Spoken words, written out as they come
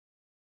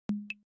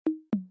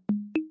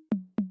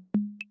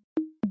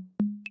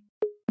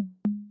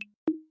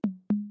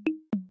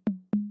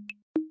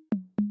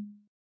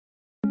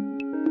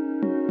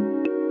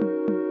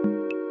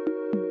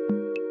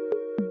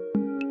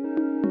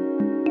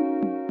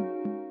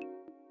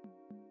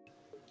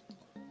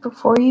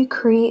Before you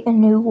create a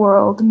new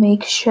world,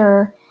 make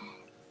sure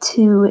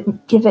to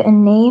give it a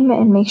name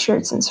and make sure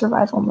it's in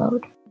survival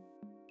mode.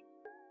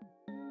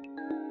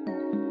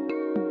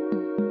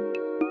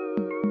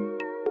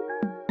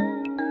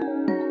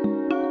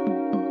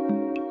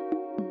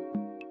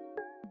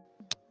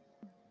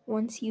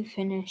 Once you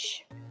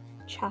finish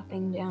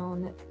chopping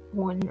down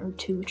 1 or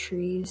 2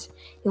 trees,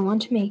 you'll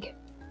want to make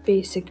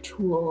basic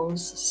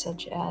tools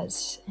such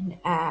as an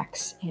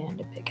axe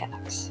and a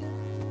pickaxe.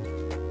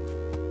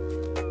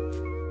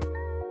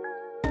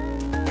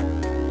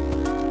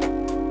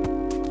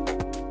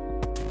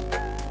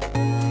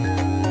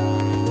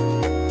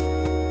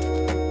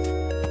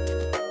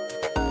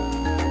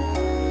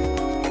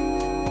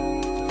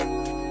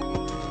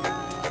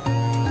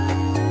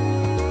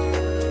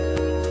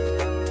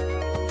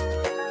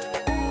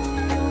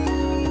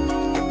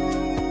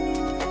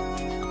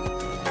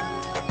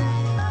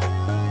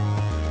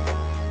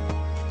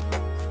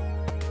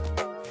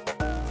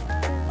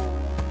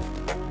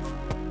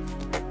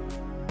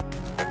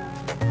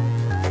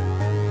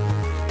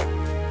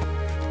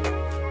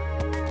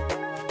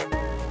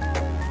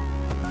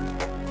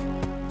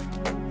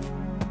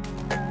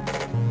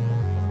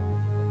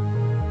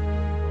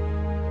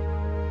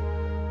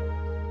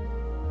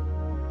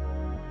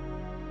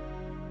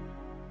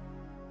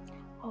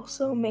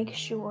 Also, make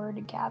sure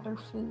to gather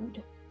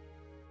food.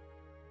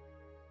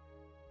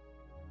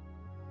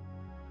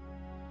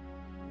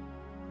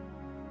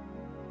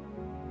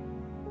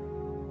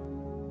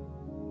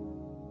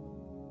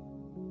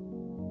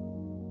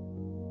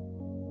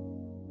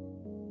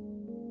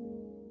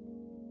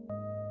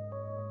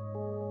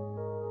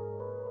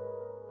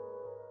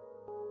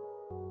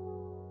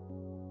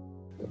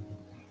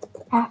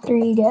 After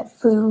you get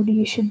food,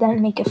 you should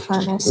then make a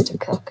furnace to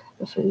cook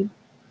the food.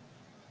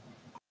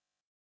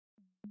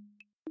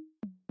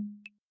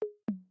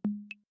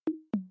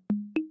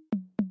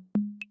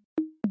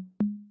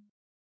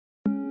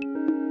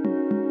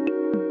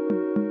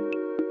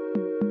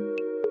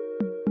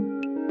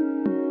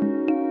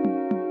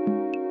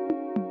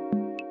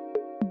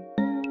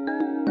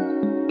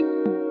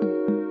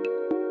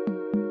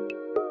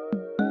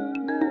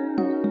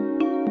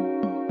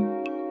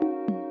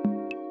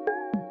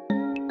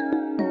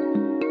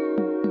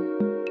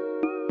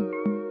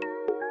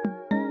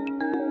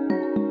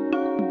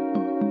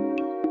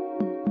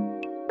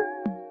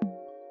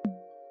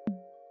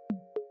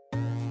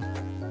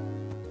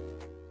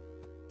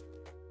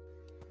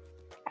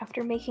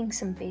 After making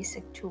some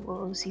basic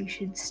tools, you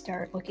should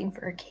start looking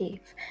for a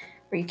cave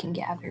where you can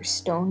gather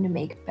stone to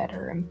make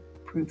better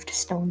improved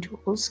stone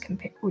tools,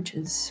 which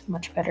is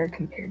much better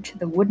compared to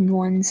the wooden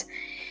ones.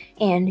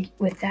 And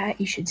with that,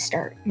 you should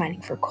start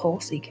mining for coal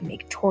so you can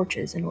make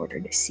torches in order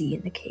to see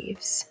in the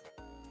caves.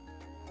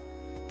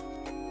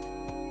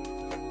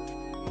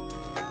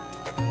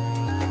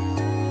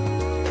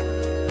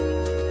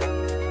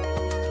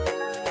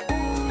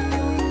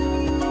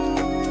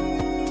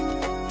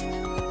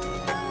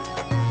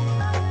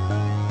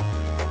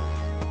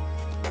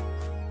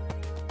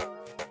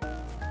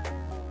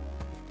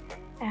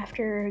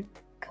 After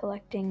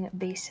collecting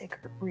basic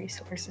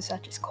resources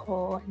such as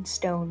coal and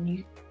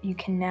stone, you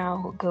can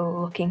now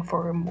go looking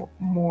for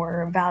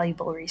more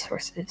valuable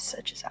resources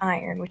such as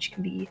iron, which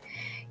can be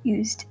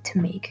used to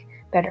make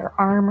better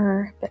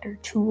armor, better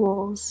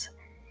tools,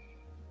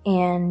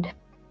 and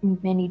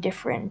many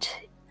different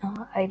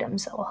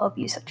items that will help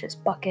you, such as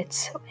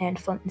buckets and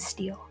flint and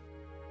steel.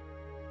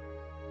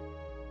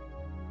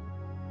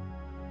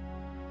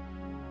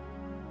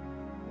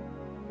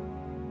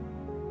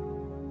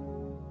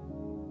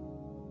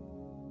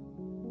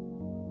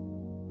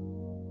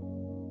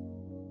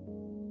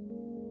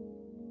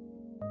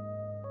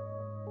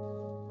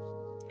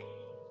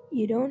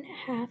 You don't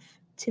have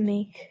to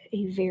make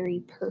a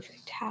very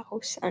perfect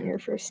house on your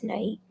first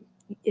night.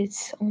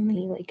 It's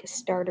only like a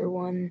starter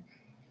one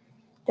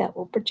that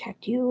will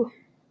protect you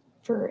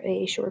for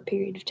a short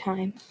period of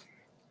time.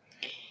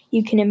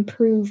 You can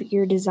improve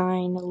your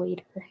design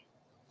later.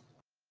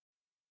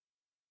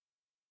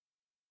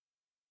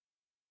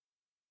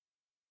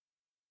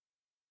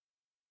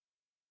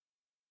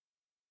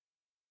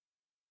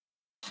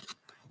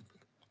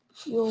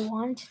 You'll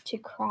want to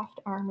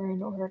craft armor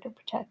in order to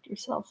protect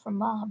yourself from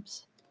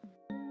mobs.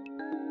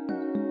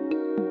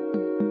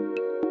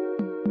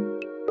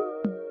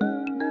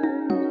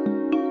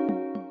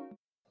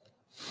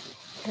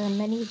 There are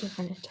many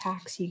different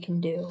attacks you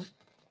can do.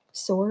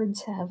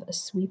 Swords have a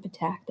sweep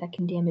attack that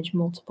can damage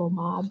multiple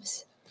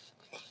mobs.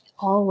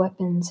 All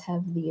weapons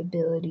have the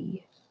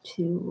ability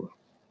to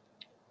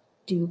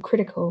do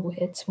critical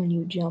hits when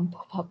you jump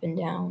up and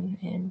down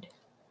and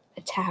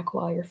attack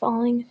while you're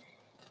falling.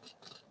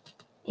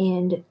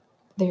 And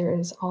there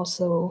is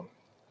also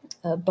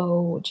a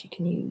bow which you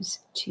can use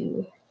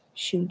to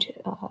shoot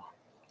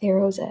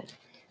arrows at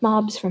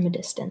mobs from a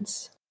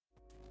distance.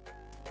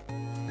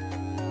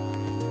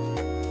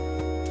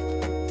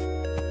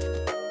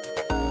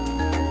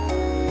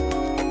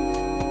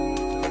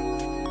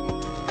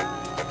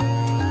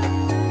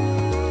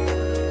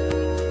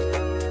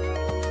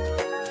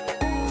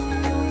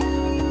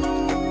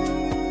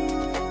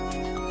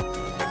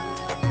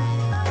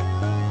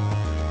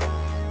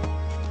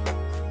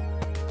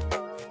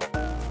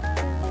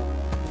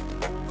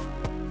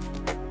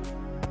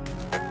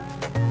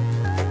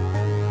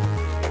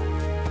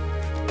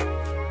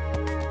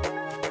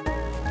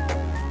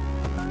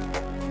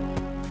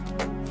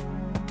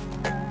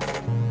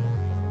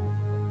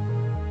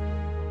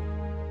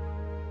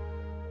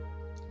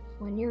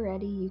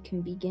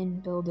 can begin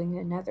building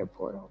a nether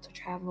portal to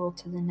travel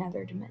to the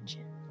nether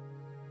dimension.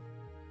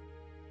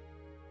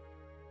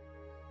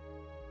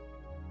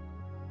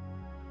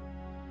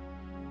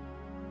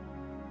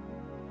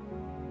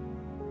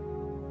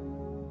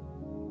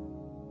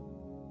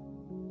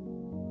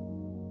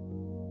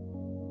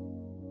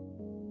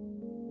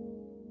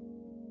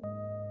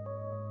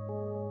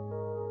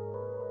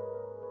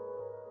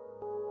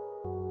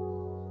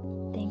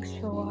 Thanks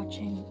for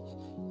watching.